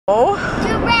Oh.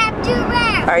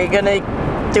 Giraffe. Are you gonna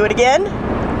do it again?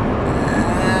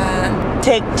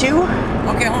 Take two?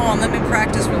 Okay, hold on. Let me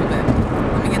practice real bit.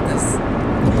 Let me get this.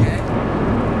 Okay.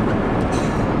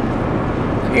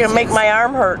 You're gonna make my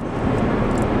arm hurt.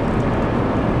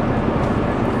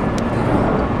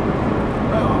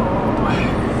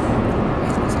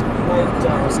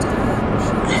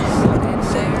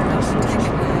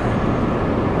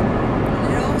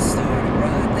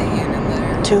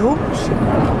 Two?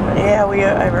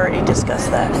 Yeah, I've already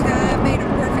discussed that.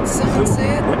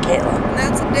 Michaela.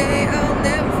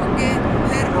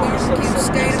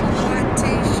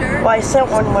 Well, I sent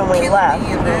one when we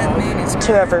left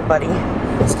to everybody.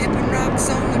 Skipping rocks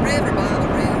on the river by the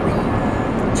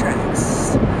railroad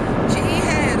tracks. She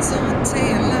had a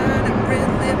suntan line and red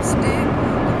lipstick.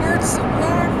 I worked so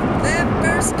hard for that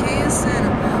first kiss, and a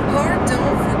heart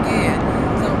don't forget.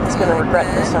 He's gonna regret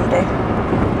this someday.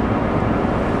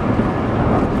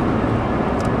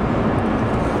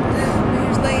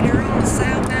 Years later on the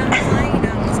southbound lane, I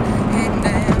was heading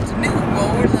down to New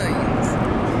Orleans.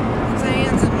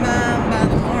 Sands of mine by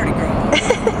the Mardi Gras.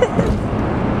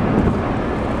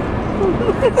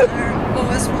 Siren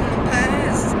voice from the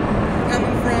past,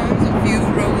 coming from a few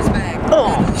rows back.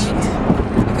 Oh, I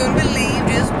couldn't believe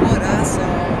just what I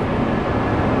saw.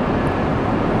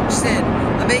 She said,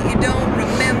 I bet you don't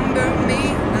remember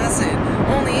me. I said,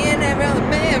 only in every other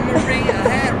memory. I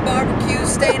had a barbecue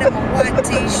stain on my white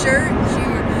t-shirt. You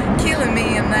were killing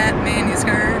me in that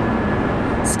miniskirt.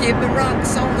 Skipping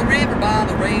rocks on the river by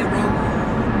the railroad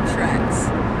tracks.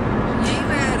 You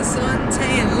had a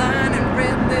suntan line and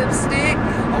red lipstick.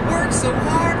 I worked so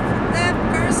hard for that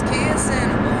first kiss,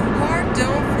 and a heart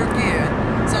don't forget.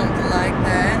 Something like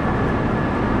that.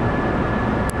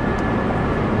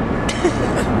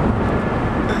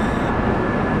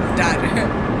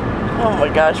 oh my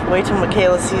gosh, wait till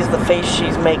Michaela sees the face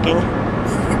she's making.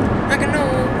 Like an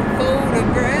old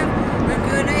photograph, a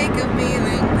good ache of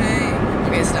feeling pain.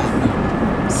 Okay, stop.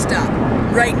 Stop.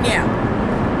 Right now.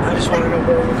 I just want to know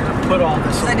where we're going to put all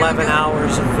this 11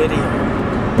 hours of video.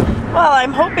 Well,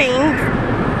 I'm hoping,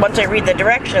 once I read the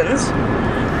directions,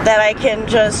 that I can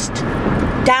just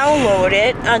download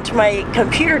it onto my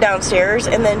computer downstairs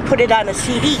and then put it on a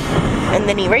CD and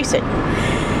then erase it.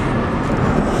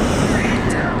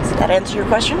 Does that answer your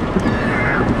question?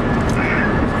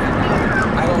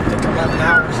 I don't think 11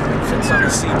 hours even fits on a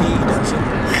CD, does it?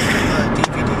 Or a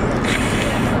DVD.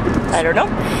 I don't know.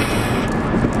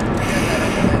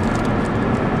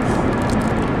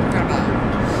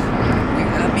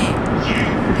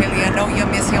 I know you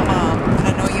miss your mom, and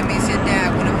I know you miss your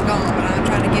dad when I'm gone, but I'm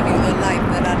trying to give you the life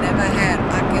that I never had.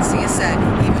 I can see it sad,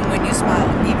 even when you smile,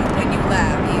 even when you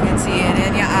laugh. You can see it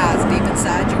in your eyes, deep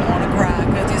inside you want to cry,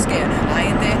 cause you're scared.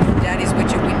 I ain't there, daddy's with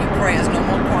you when you pray. There's no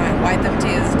more crying, wipe them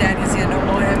tears, daddy's here, no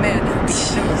more man.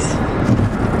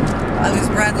 I lose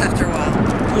breath after a while.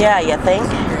 Yeah, you think?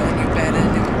 Girl, you better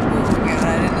do it. We're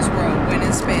right in this world, when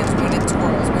it spins, when it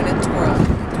twirls, twirls.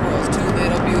 Two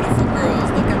little beautiful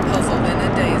girls looking puzzled in a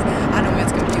daze. I know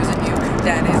it's confusing you.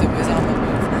 Daddy's always on the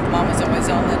move. Mama's always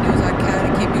on the news. I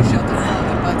gotta keep you sheltered from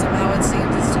it, but somehow it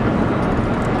seems it's too.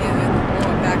 Yeah,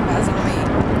 more backfires on me.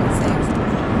 It seems.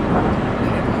 We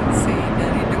didn't see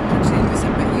Daddy don't want you to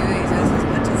but you just as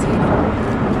much as he.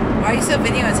 Why are you still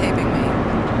videotaping me?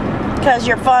 Because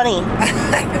you're funny.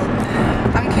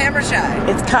 I'm camera shy.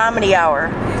 It's comedy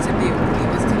hour. It's a beauty.